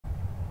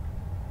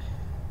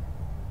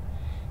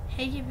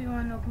Hey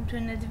everyone, welcome to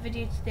another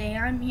video. Today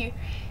I'm here.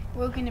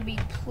 We're going to be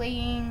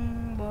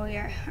playing, well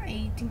yeah,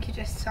 I think you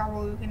just saw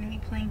what we're going to be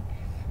playing.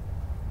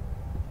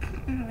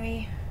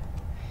 Anyway,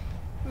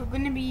 we're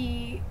going to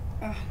be,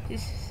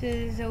 this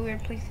is a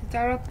weird place to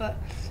start off, but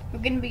we're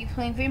going to be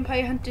playing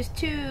Vampire Hunters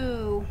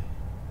 2.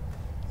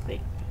 Wait,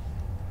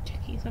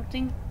 checking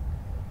something.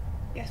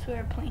 Yes,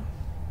 we're playing.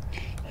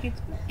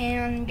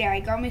 And yeah, I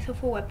got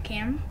myself a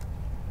webcam.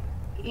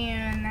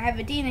 And I have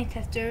a DNA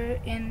tester,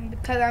 and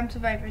because I'm a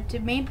survivor, the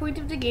main point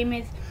of the game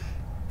is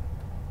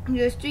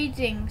there's three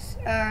things.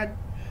 I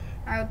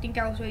don't think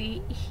I'll show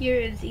you. Here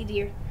is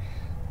easier.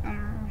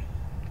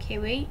 Okay,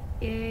 wait.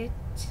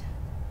 It's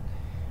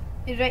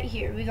right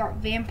here. We got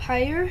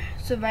vampire,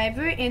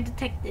 survivor, and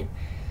detective.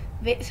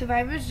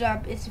 Survivor's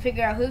job is to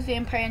figure out who's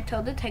vampire and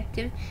tell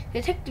detective.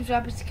 The detective's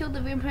job is to kill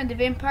the vampire. The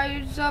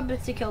vampire's job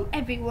is to kill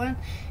everyone.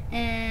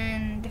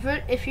 And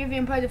if you're a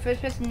vampire, the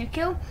first person you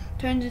kill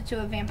turns into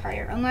a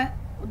vampire. Unless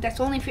that's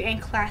only if you're in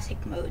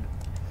classic mode.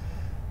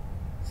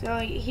 So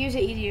here's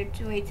an easier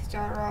way to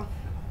start off.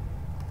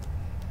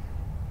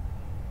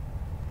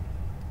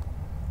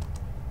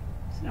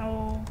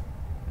 So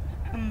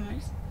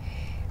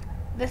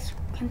let's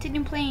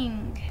continue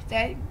playing.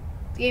 That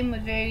game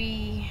was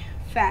very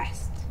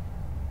fast.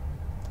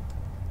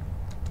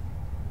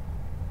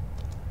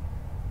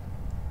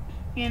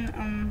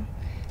 And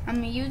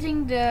I'm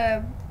using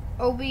the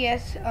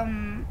OBS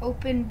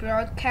open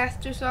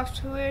broadcaster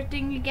software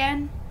thing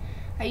again.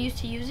 I used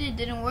to use it, it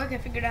didn't work. I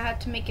figured out how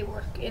to make it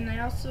work, and I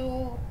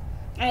also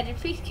added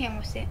face cam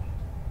with it.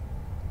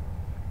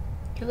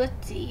 So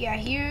let's see. Yeah,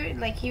 here's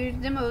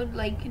the mode.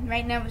 Like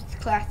right now it's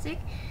classic,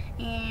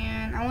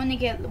 and I want to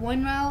get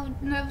one round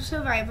of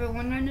survivor,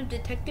 one round of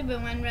detective,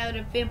 and one round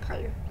of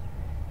vampire,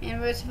 and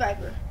we're a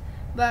survivor.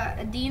 But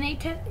a DNA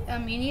test,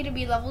 you need to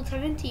be level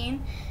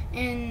 17,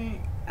 and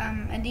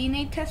a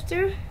DNA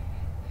tester.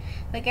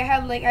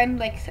 I'm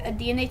like a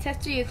DNA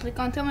tester. You click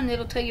on someone,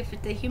 it'll tell you if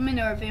it's a human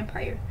or a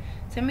vampire.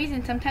 For some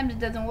reason, sometimes it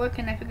doesn't work,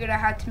 and I figured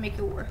out how to make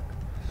it work.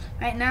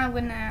 Right now, I'm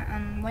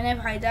gonna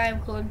whenever I die,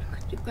 I'm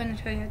gonna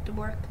show you how to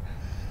work.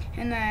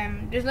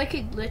 And there's like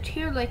a glitch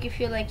here. Like if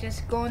you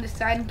just go on the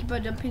side and keep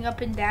on jumping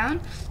up and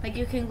down, like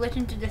you can glitch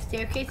into the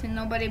staircase, and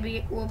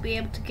nobody will be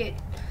able to get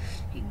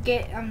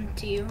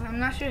to you. I'm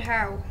not sure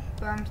how,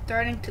 but I'm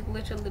starting to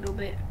glitch a little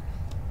bit.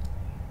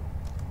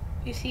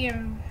 You see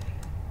I'm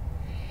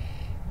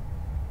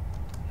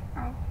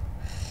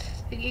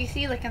you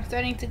see I'm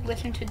starting to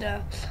glitch into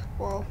the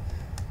wall.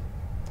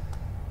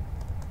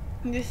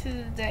 This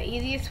is the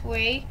easiest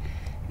way,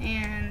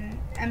 and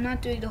I'm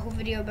not doing the whole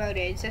video about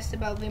it. It's just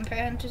about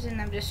vampire hunters,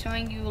 and I'm just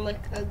showing you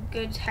like a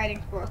good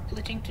hiding spot,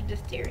 glitching to the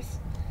stairs.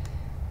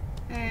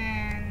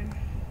 And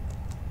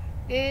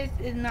this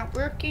is not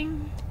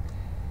working.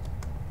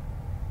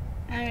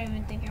 I don't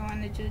even think I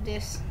want to do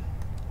this.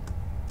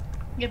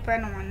 Yep, I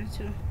don't want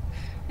to.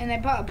 And I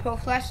bought a pro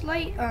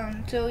flashlight,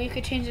 so you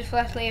could change the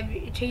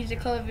flashlight, change the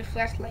color of your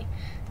flashlight.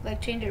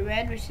 Like change it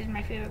red, which is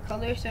my favorite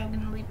color, so I'm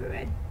gonna leave it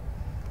red.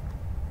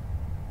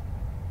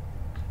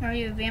 Are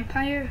you a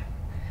vampire?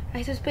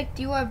 I suspect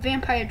you are a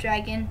vampire,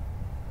 dragon.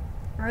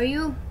 Are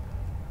you?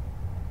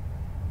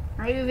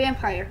 Are you a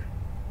vampire?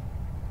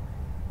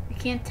 I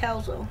can't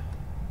tell though.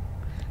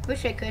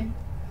 Wish I could.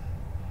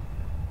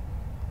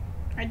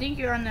 I think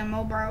you're on the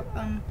mobile,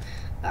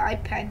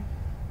 iPad.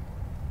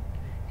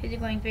 You're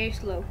going very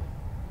slow.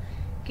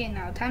 Okay,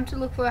 now time to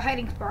look for a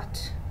hiding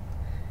spot.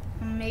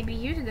 Maybe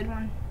here's a good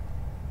one.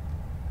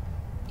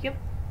 Yep.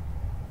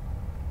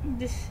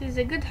 This is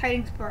a good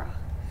hiding spot.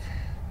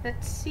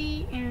 Let's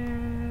see.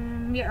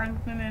 Yeah, I'm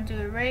gonna do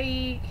it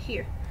right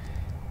here.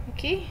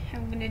 Okay,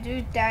 I'm gonna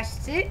do dash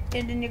sit,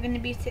 and then you're gonna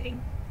be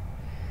sitting.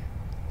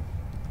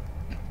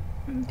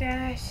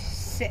 Dash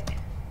sit.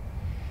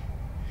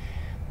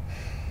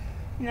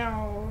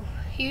 Now,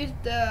 here's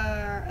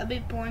a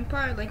bit boring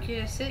part, like you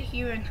just sit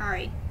here and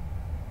hide.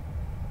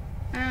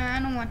 I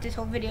don't want this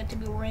whole video to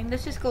be boring.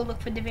 Let's just go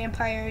look for the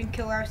vampire and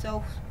kill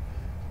ourselves.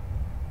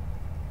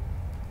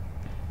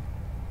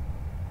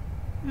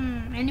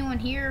 Anyone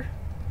here?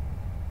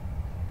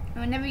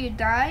 Whenever you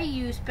die,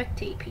 you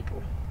spectate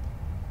people.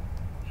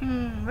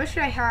 Where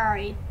should I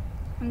hide?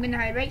 I'm gonna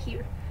hide right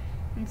here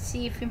and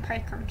see if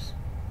vampire comes.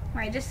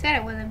 Well, I just said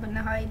I wasn't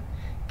gonna hide.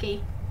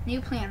 Okay,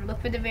 new plan.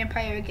 Look for the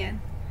vampire again.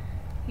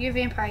 You're a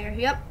vampire.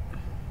 Yep.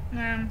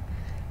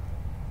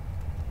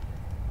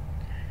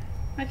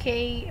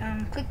 Okay.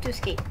 Click to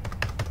escape.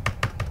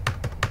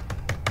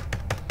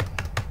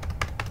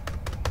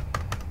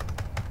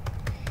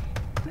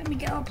 Let me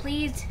go,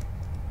 please.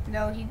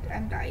 No,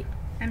 I'm died.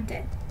 I'm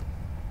dead.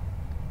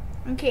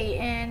 Okay,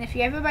 and if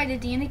you ever buy the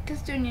DNA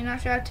tester and you're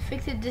not sure how to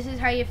fix it, this is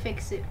how you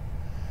fix it.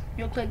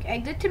 You'll click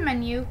exit to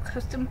menu,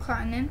 custom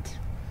continent.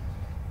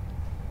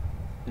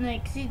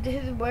 Like, see,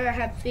 this is where I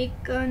have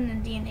fake gun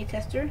and DNA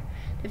tester.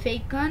 The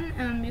fake gun,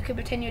 you can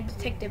pretend you're a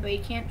detective, but you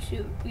can't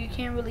shoot. You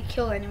can't really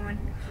kill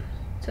anyone.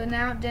 So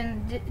now, the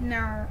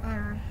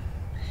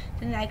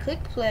Then I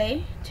click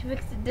play to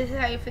fix it. This is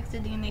how you fix the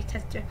DNA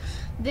tester.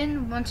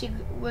 Then once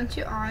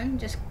you're on,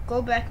 just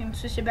go back and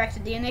switch it back to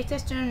DNA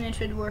tester, and it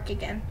should work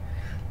again.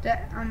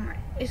 That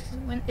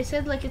when it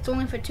says like it's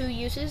only for 2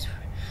 uses,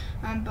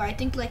 but I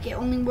think like it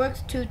only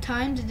works 2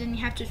 times, and then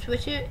you have to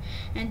switch it,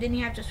 and then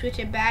you have to switch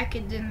it back,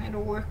 and then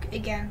it'll work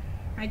again.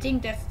 I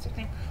think that's the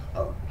thing.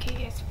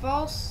 Okay, it's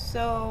false.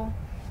 So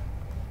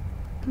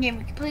yeah,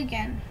 we can play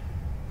again.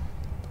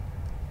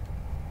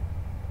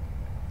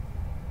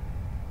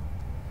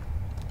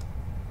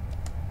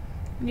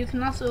 You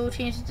can also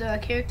change the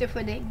character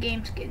for the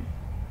game skin.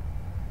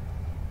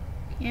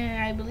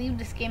 And I believe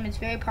this game is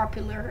very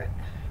popular.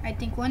 I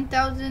think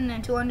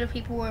 1,200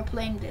 people were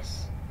playing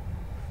this.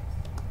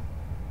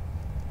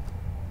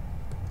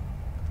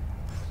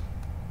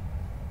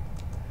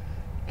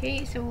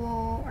 Okay,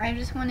 so I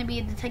just want to be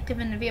a detective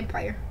and a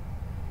vampire.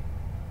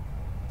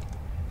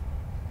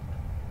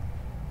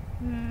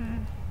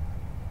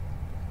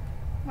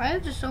 Why are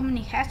there so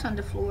many hats on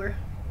the floor?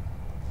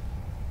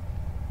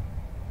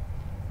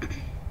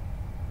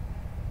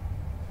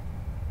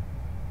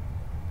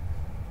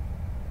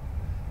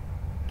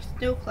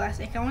 Still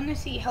classic. I want to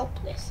see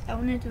helpless. I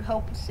want to do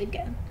helpless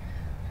again.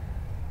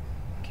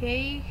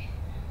 Okay,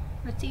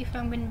 let's see if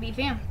I'm going to be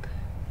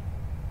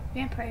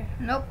vampire.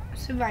 Nope,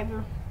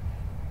 survivor.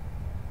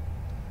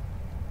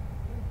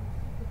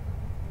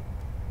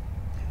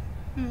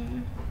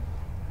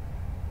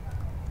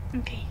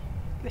 Okay,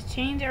 let's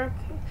change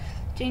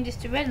this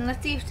to red, and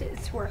let's see if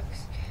this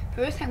works.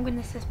 First, I'm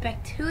going to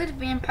suspect who is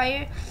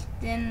vampire.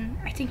 Then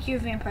I think you're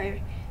a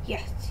vampire.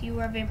 Yes, you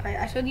are a vampire.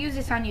 I should use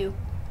this on you.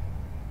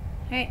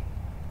 Hey,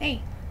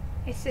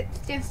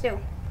 stand still.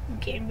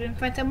 Okay, I'm going to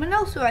find someone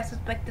else who I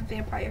suspect is a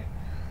vampire.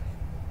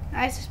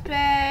 I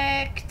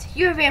suspect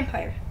you're a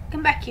vampire.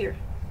 Come back here.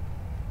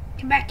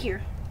 Come back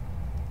here.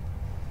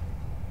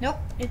 Nope,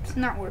 it's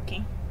not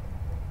working.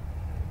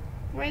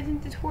 Why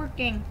isn't this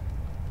working?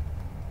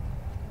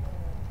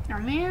 Oh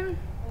man.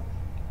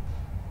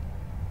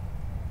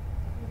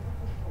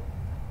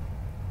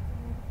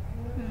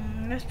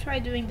 Let's try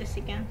doing this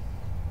again.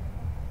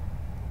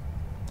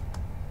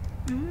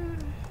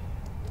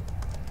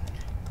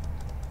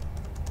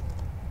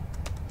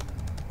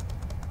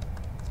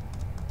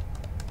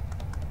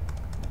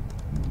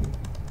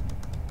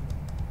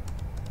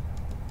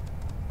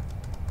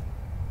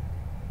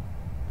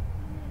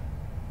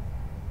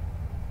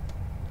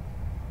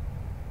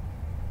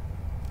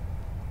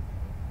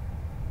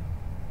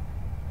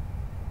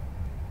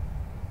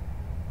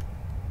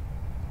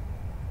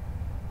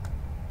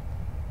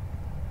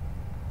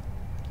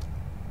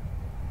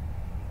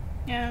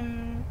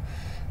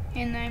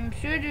 And I'm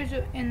sure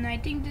I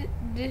think that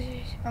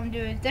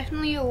there is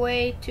definitely a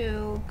way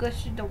to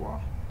glitch through the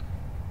wall.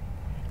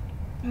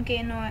 Okay,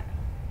 you know what?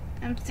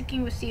 I'm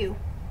sticking with you.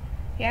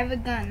 You have a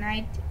gun,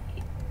 right?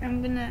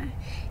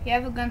 You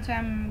have a gun, so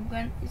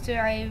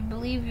I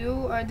believe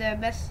you are the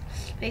best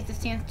place to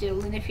stand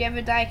still. And if you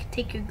ever die, I can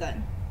take your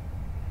gun.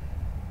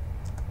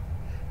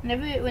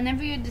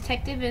 Whenever you're a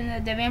detective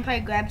and the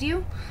vampire grabs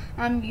you,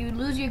 you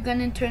lose your gun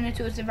and turn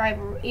into a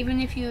survivor. Even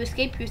if you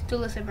escape, you're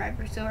still a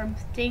survivor.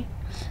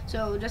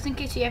 So just in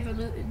case she ever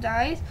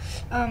dies,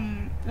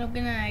 I'm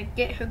gonna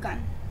get her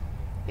gun.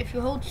 If you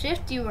hold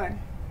shift, you run.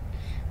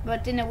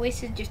 But then it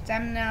wastes your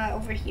stamina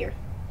over here.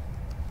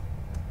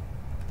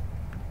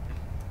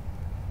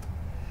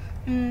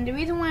 The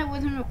reason why I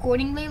wasn't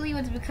recording lately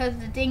was because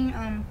the thing,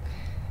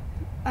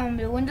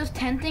 the Windows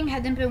 10 thing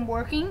hasn't been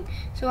working,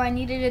 so I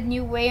needed a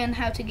new way on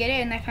how to get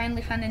it, and I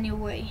finally found a new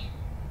way.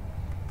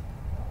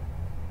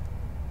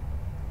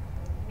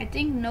 I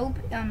think Nope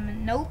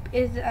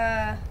is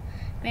a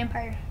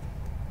vampire.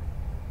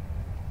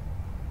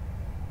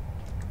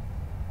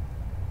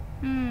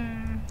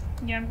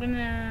 Yeah, I'm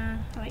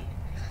gonna wait.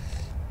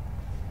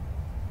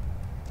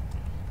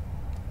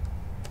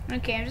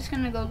 Okay, I'm just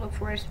gonna go look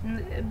for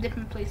a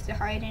different place to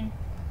hide in.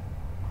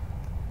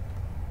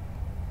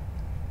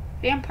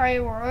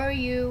 Vampire, where are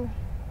you?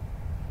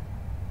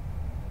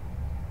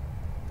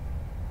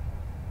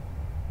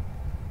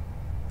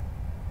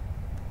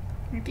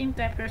 I think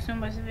that person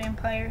was a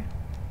vampire.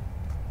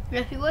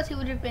 If he was, he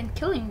would have been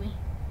killing me.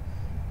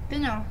 But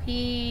no,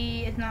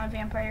 he is not a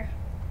vampire.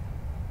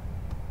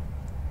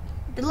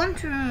 The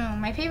lunchroom,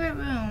 my favorite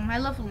room. I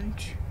love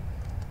lunch.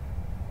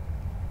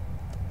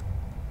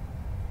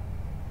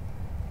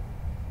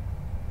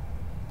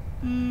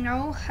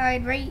 No,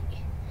 hide right.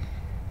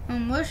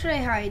 Where should I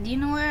hide? Do you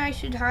know where I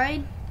should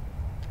hide?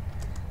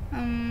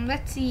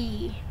 Let's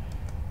see.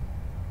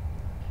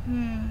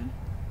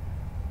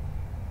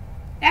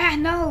 Ah,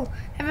 no!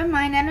 Never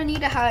mind, I don't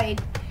need to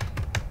hide.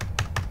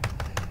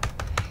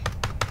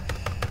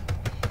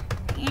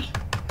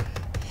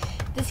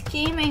 This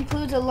game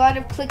includes a lot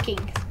of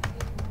clicking.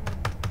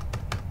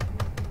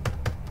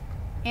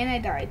 And I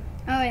died.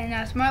 Oh, in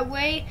a smart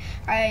way,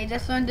 I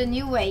just learned a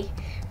new way.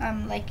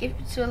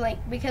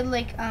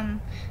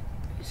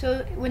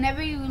 So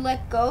whenever you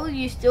let go,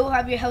 you still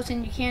have your health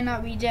and you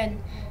cannot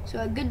regen. So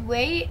a good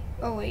way.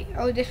 Oh wait.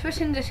 Oh, this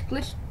person just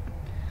glitched.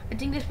 I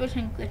think this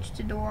person glitched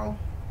to the wall.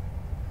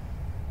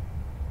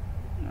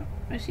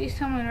 I see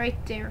someone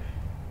right there.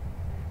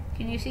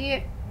 Can you see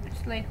it?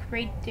 It's like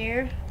right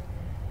there.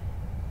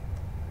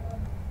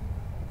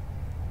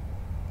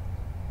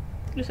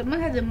 Oh,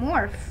 someone has a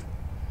morph.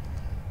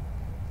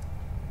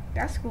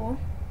 That's cool.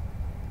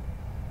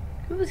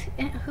 Who's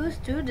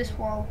through this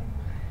wall?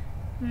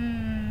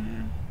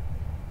 An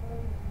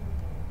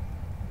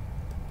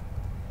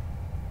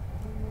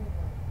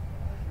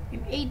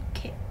aid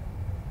kit.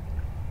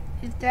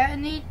 Is that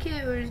an aid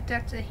kit or is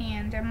that a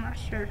hand? I'm not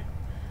sure.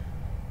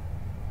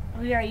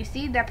 Oh yeah, you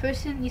see that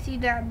person? You see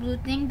that blue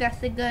thing? That's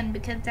the gun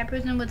because that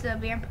person was a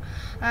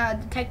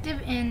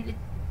detective and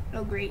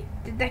oh great,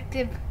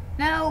 detective.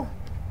 No.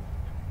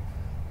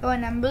 Oh,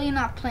 and I'm really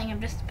not playing.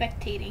 I'm just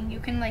spectating. You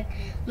can like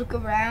look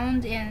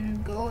around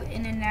and go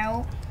in and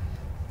out.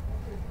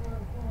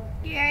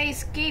 Yeah, I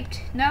escaped.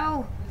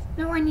 No,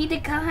 no, I need a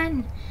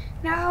gun.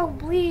 No,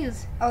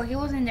 please. Oh, he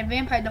wasn't a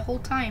vampire the whole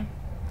time.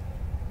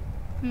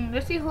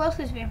 Let's see who else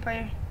is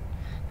vampire.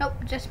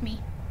 Nope, just me.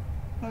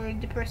 Or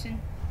the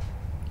person.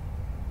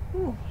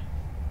 Ooh.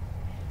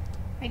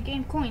 I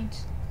gained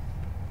coins.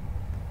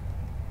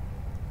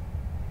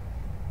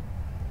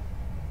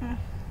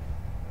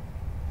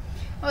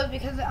 Well,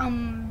 because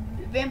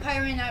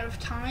vampire ran out of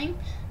time,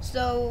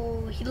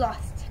 so he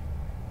lost.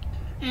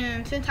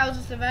 And since I was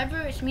a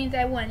survivor, which means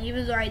I won,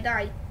 even though I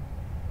died.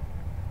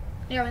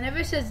 Yeah, whenever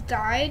it says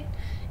died,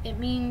 it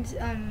means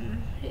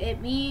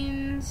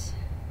it's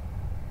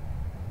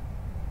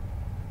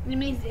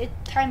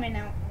time ran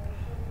out.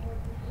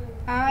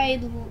 I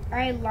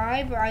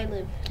live or I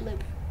live. Live.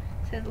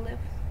 It says live.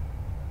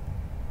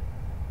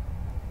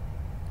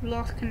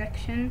 Lost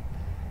connection.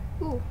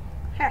 Ooh,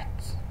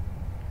 hats.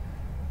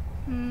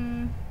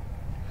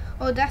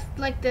 Oh, that's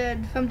like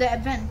from the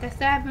event. That's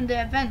that from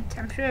the event.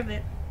 I'm sure of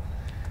it.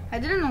 I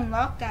didn't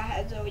unlock that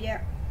hat though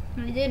yet.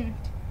 I didn't.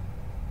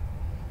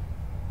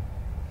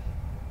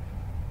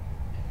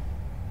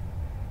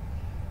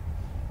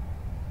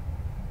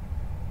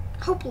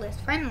 Hopeless,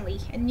 finally,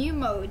 a new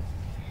mode.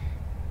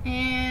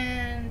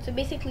 And so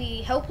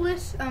basically,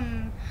 helpless.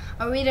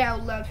 I'll read it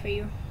out loud for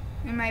you.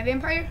 Am I a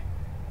vampire?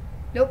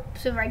 Nope,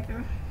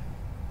 survivor.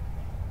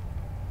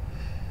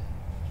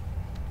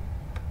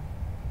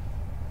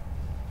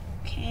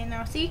 Okay,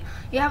 now see,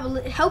 you have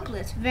a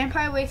helpless.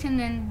 Vampire waits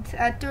in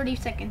 30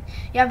 seconds.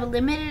 You have a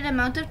limited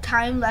amount of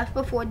time left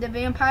before the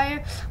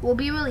vampire will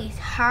be released.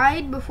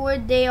 Hide before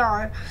they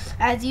are,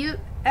 as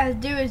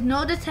there is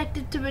no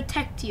detective to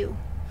protect you.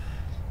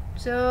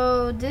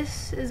 So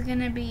this is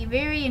gonna be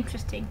very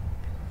interesting.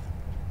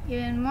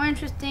 Even more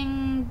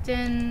interesting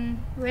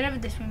than whatever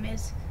this room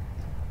is.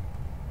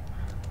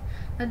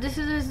 Now this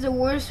is the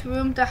worst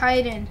room to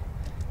hide in.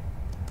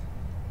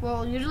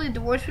 Well, usually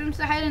the worst rooms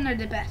to hide in are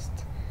the best.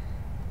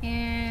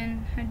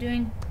 And I'm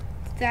doing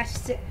dash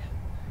sit.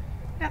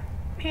 Oh,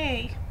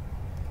 hey,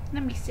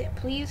 let me sit,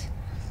 please.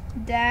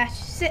 Dash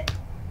sit.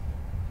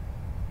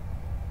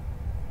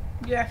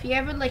 Yeah, if you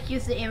ever like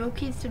use the arrow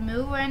keys to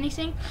move or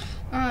anything,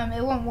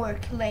 it won't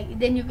work. Like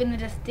then you're gonna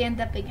just stand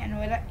up again.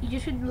 Or you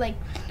should like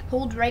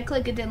hold right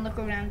click and then look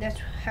around. That's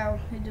how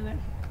you do it.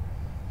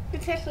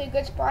 It's actually a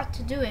good spot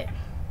to do it.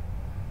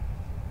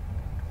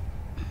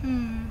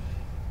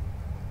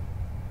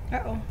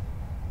 Uh-oh.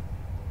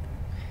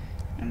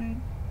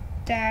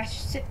 Dash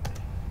sit.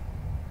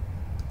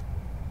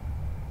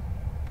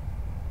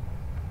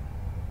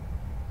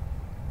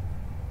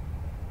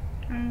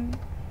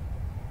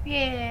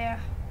 Yeah.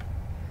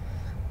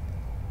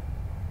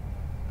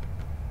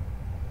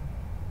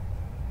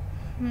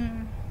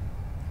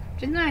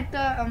 Just not like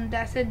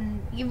that said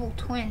an evil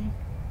twin.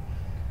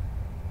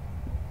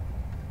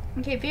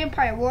 Okay,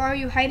 vampire, where are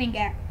you hiding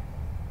at?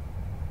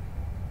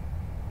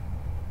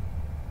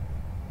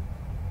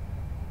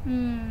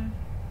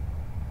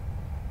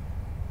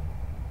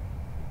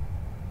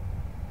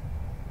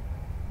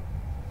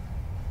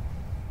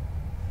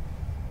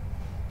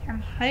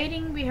 I'm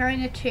hiding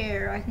behind a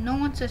chair like no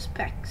one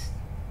suspects.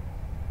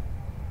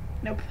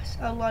 Nope,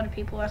 a lot of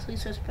people actually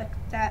suspect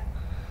that.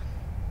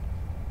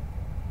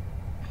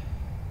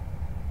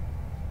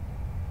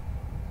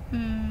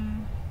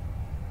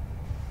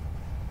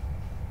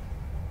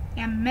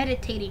 I'm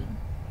meditating.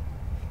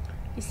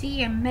 You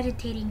see, I'm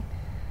meditating.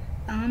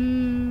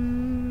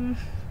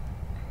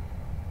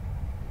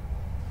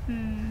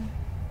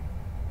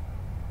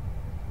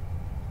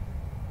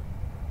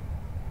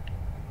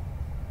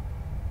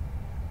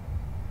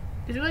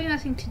 There's really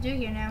nothing to do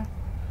here now.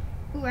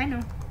 Ooh, I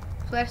know.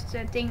 Flash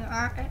the thing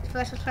on,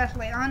 flash the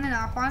flashlight on and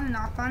off, on and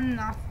off, on and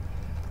off.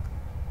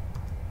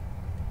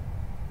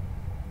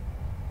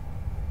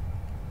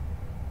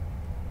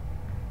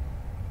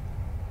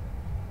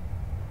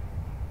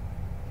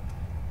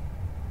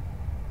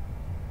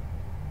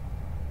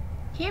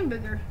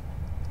 Hamburger.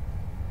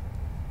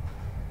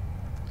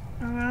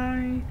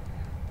 I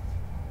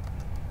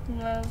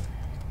love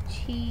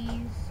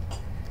cheese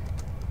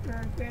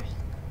burgers.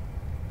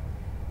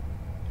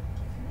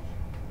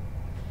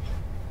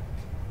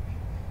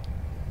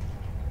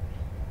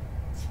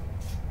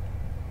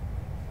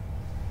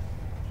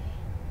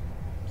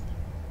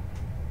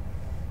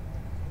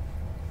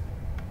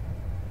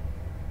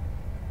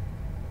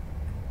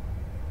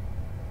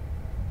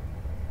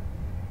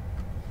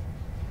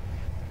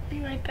 Be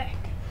right back.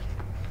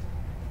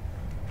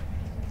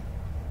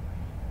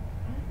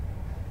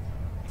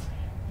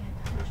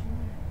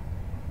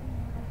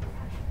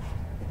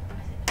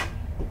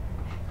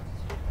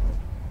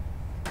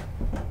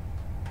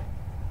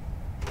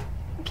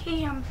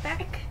 Okay, I'm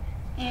back,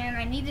 and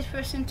I need this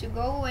person to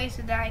go away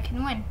so that I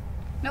can win.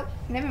 Nope,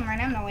 never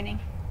mind, I'm not winning.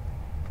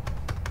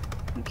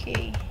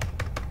 Okay.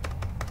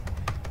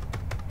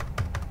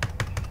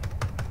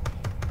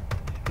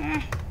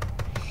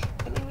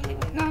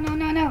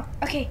 No.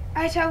 Okay,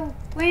 I shall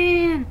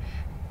win.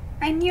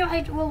 I knew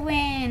I will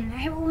win.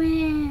 I will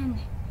win.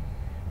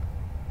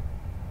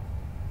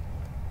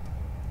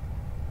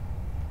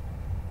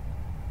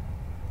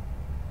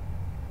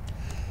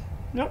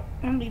 Nope,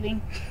 I'm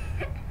leaving.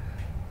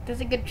 That's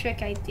a good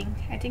trick, I think.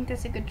 I think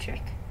that's a good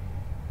trick.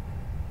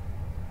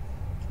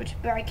 But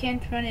I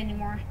can't run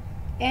anymore.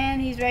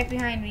 And he's right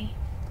behind me.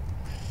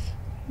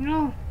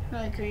 No.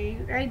 Okay,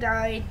 I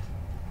died.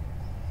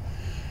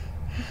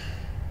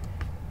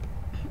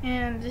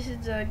 And this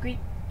is a great,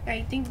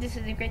 I think this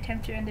is a great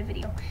time to end the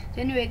video. So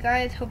anyway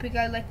guys, hope you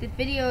guys liked this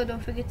video.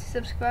 Don't forget to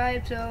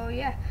subscribe. So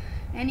yeah.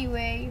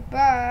 Anyway,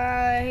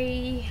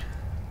 bye.